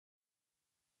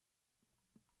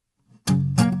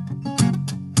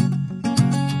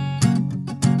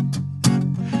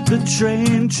The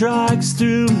train tracks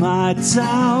through my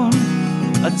town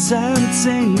are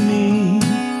tempting me,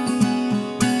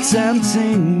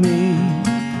 tempting me.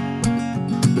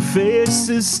 The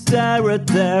faces stare at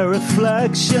their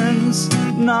reflections,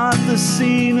 not the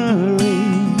scenery,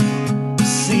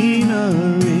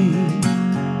 scenery.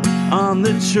 On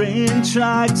the train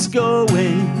tracks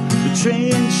going, the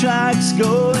train tracks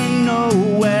going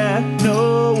nowhere,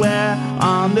 nowhere.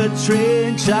 On the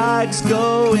train tracks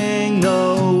going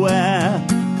nowhere.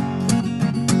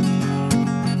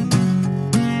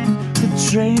 The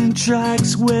train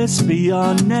tracks whisper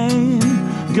your name,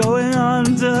 going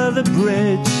under the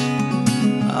bridge,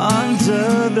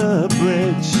 under the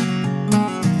bridge.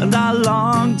 And I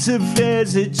long to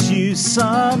visit you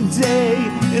someday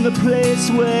in the place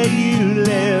where you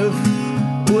live,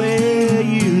 where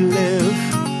you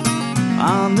live.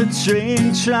 On the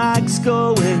train tracks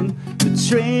going, the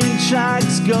train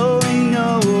tracks going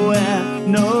nowhere,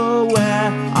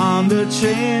 nowhere. On the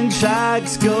train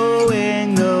tracks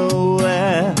going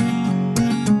nowhere.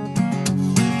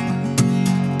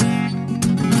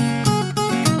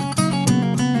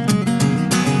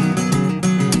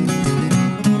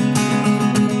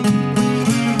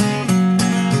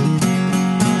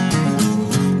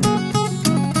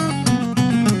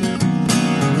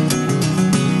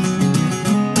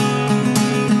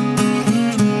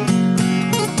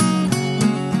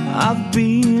 I've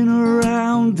been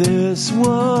around this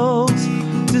world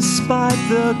despite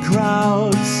the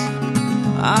crowds.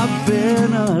 I've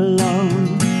been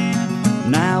alone.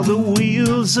 Now the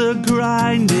wheels are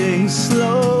grinding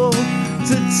slow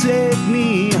to take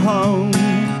me home,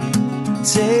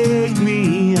 take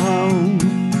me home.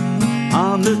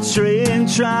 On the train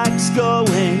tracks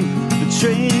going, the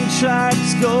train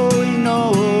tracks going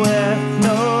nowhere,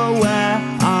 nowhere.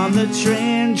 On the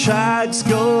train tracks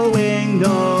going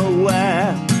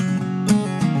nowhere.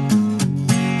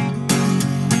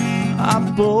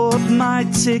 I bought my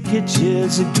ticket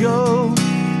years ago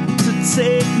to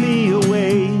take me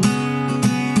away,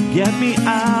 get me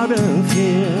out of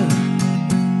here.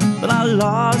 But I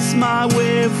lost my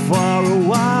way for a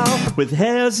while with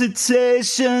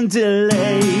hesitation,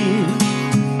 delay,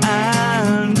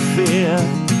 and fear.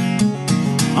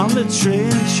 On the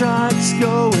train tracks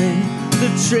going, the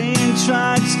train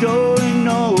tracks going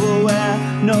nowhere,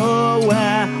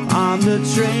 nowhere. On the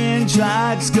train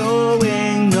tracks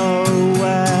going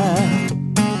nowhere.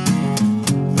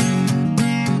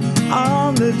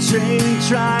 On the train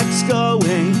tracks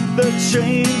going, the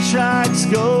train tracks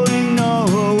going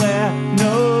nowhere,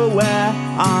 nowhere.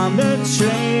 On the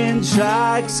train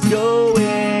tracks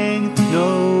going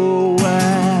nowhere.